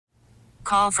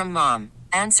call from mom.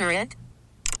 Answer it.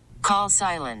 Call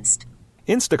silenced.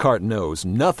 Instacart knows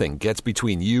nothing gets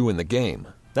between you and the game.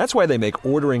 That's why they make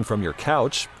ordering from your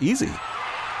couch easy.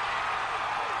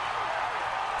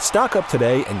 Stock up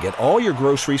today and get all your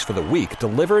groceries for the week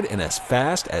delivered in as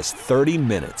fast as 30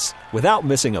 minutes without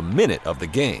missing a minute of the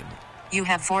game. You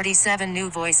have 47 new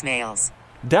voicemails.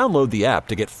 Download the app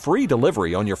to get free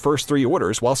delivery on your first 3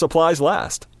 orders while supplies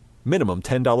last. Minimum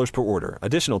 $10 per order.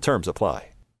 Additional terms apply.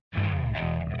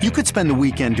 You could spend the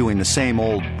weekend doing the same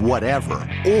old whatever,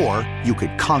 or you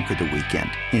could conquer the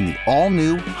weekend in the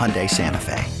all-new Hyundai Santa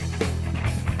Fe.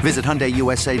 Visit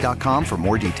HyundaiUSA.com for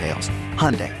more details.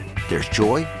 Hyundai, there's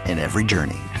joy in every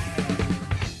journey.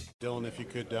 Dylan, if you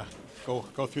could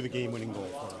go through the game-winning goal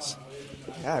for us.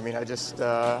 Yeah, I mean, I just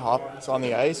hopped on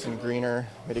the ice, and Greener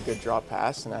made a good drop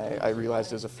pass, and I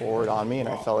realized there was a forward on me, and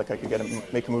I felt like I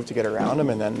could make a move to get around him,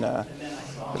 and then I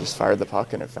just fired the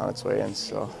puck, and it found its way in,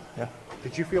 so, yeah.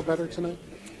 Did you feel better tonight?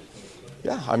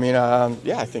 Yeah, I mean,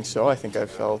 I think so. I think I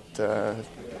felt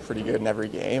pretty good in every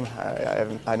game.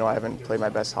 I know I haven't played my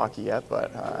best hockey yet,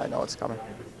 but I know it's coming.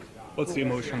 What's the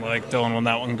emotion like, Dylan, when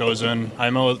that one goes in?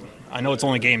 I know it's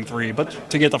only game 3,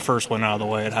 but to get the first one out of the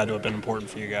way, it had to have been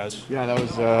important for you guys. Yeah, that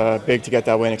was big to get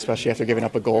that win, especially after giving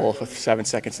up a goal with 7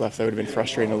 seconds left. That would have been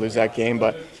frustrating to lose that game,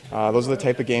 but those are the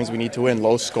type of games we need to win: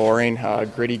 low scoring,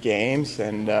 gritty games,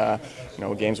 and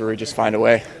games where we just find a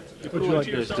way. Would you like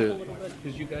this to?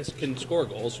 Because you guys can score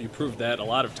goals, you proved that a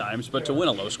lot of times. But to win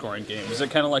a low-scoring game, is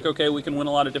it kind of like, okay, we can win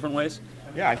a lot of different ways?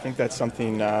 Yeah, I think that's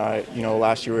something.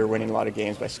 Last year we were winning a lot of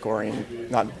games by scoring,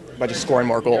 not by just scoring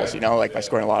more goals. Like by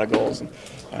scoring a lot of goals.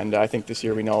 And I think this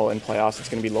year we know in playoffs it's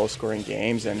going to be low-scoring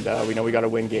games, and we know we got to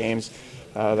win games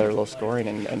that are low-scoring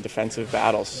and defensive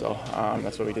battles. So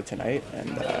that's what we did tonight,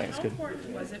 and it's good. How important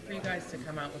was it for you guys to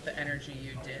come out with the energy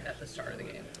you did at the start of the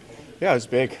game? Yeah, it was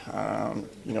big.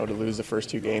 To lose the first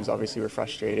 2 games, obviously we're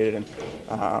frustrated,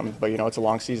 but it's a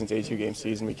long season, it's an 82-game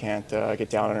season. We can't get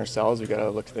down on ourselves. We got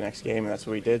to look to the next game, and that's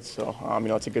what we did. So,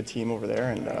 it's a good team over there,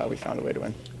 and we found a way to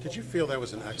win. Did you feel that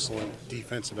was an excellent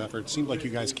defensive effort? It seemed like you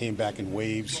guys came back in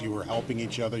waves. You were helping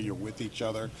each other. You're with each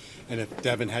other. And if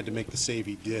Devin had to make the save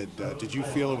he did, did you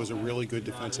feel it was a really good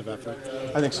defensive effort?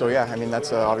 I think so, yeah. I mean,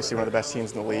 that's obviously one of the best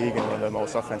teams in the league and one of the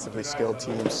most offensively skilled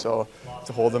teams. So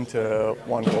to hold them to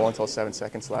 1 goal until 7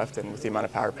 seconds left, and with the amount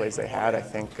of power plays they had, I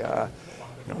think that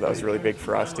was really big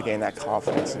for us to gain that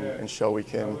confidence and show we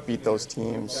can beat those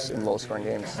teams in low-scoring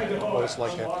games. What was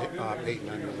like Peyton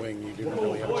on your wing? You didn't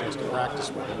really have a chance to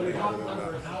practice with him other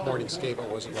than the morning skate. What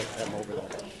was it like to have him over there?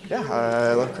 Yeah,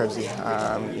 I love Krebsy.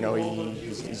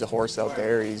 He's a horse out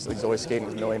there. He's always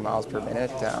skating a million miles per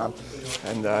minute. I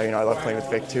love playing with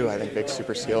Vic too. I think Vic's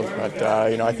super skilled. But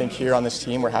I think here on this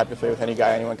team, we're happy to play with any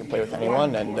guy. Anyone can play with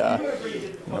anyone. And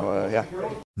yeah.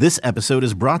 This episode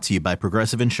is brought to you by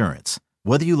Progressive Insurance.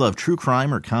 Whether you love true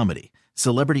crime or comedy,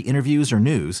 celebrity interviews or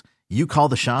news, you call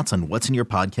the shots on what's in your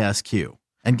podcast queue.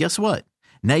 And guess what?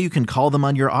 Now you can call them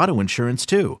on your auto insurance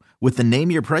too with the Name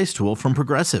Your Price tool from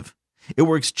Progressive. It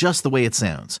works just the way it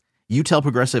sounds. You tell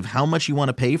Progressive how much you want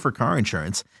to pay for car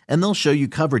insurance, and they'll show you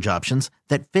coverage options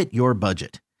that fit your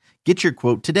budget. Get your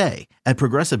quote today at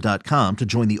Progressive.com to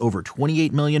join the over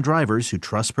 28 million drivers who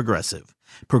trust Progressive.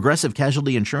 Progressive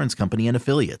Casualty Insurance Company and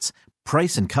Affiliates.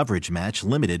 Price and coverage match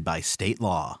limited by state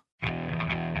law.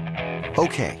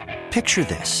 Okay, picture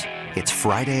this. It's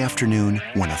Friday afternoon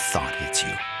when a thought hits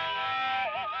you.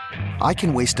 I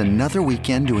can waste another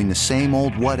weekend doing the same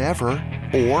old whatever,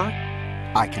 or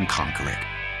I can conquer it.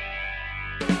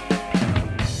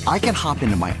 I can hop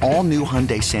into my all-new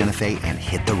Hyundai Santa Fe and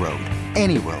hit the road.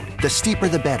 Any road. The steeper,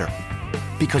 the better.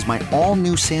 Because my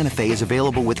all-new Santa Fe is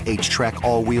available with H-Track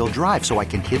all-wheel drive, so I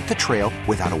can hit the trail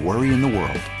without a worry in the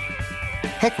world.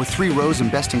 Heck, with 3 rows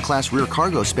and best-in-class rear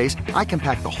cargo space, I can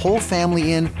pack the whole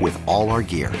family in with all our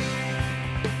gear.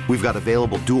 We've got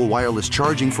available dual wireless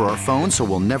charging for our phones, so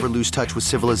we'll never lose touch with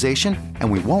civilization, and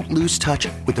we won't lose touch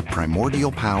with the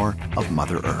primordial power of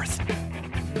Mother Earth.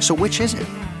 So which is it?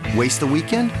 Waste the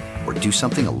weekend or do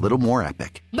something a little more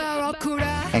epic?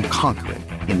 And conquer it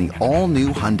in the all-new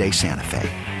Hyundai Santa Fe.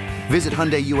 Visit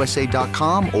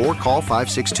HyundaiUSA.com or call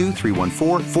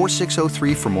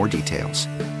 562-314-4603 for more details.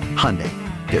 Hyundai,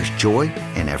 there's joy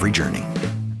in every journey.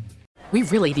 We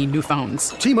really need new phones.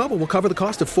 T-Mobile will cover the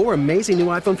cost of 4 amazing new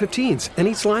iPhone 15s, and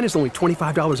each line is only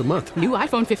 $25 a month. New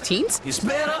iPhone 15s? It's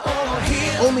better over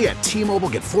here. Only at T-Mobile,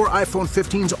 get 4 iPhone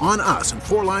 15s on us and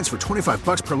 4 lines for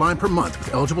 $25 per line per month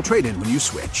with eligible trade-in when you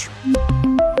switch.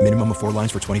 Minimum of 4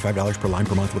 lines for $25 per line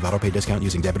per month with autopay discount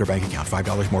using debit or bank account.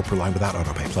 $5 more per line without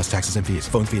autopay, plus taxes and fees.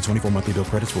 Phone fee at 24 monthly bill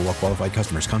credits for well qualified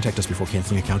customers. Contact us before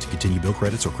canceling account to continue bill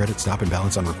credits or credit stop and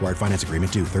balance on required finance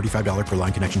agreement due. $35 per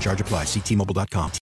line connection charge applies. See T-Mobile.com.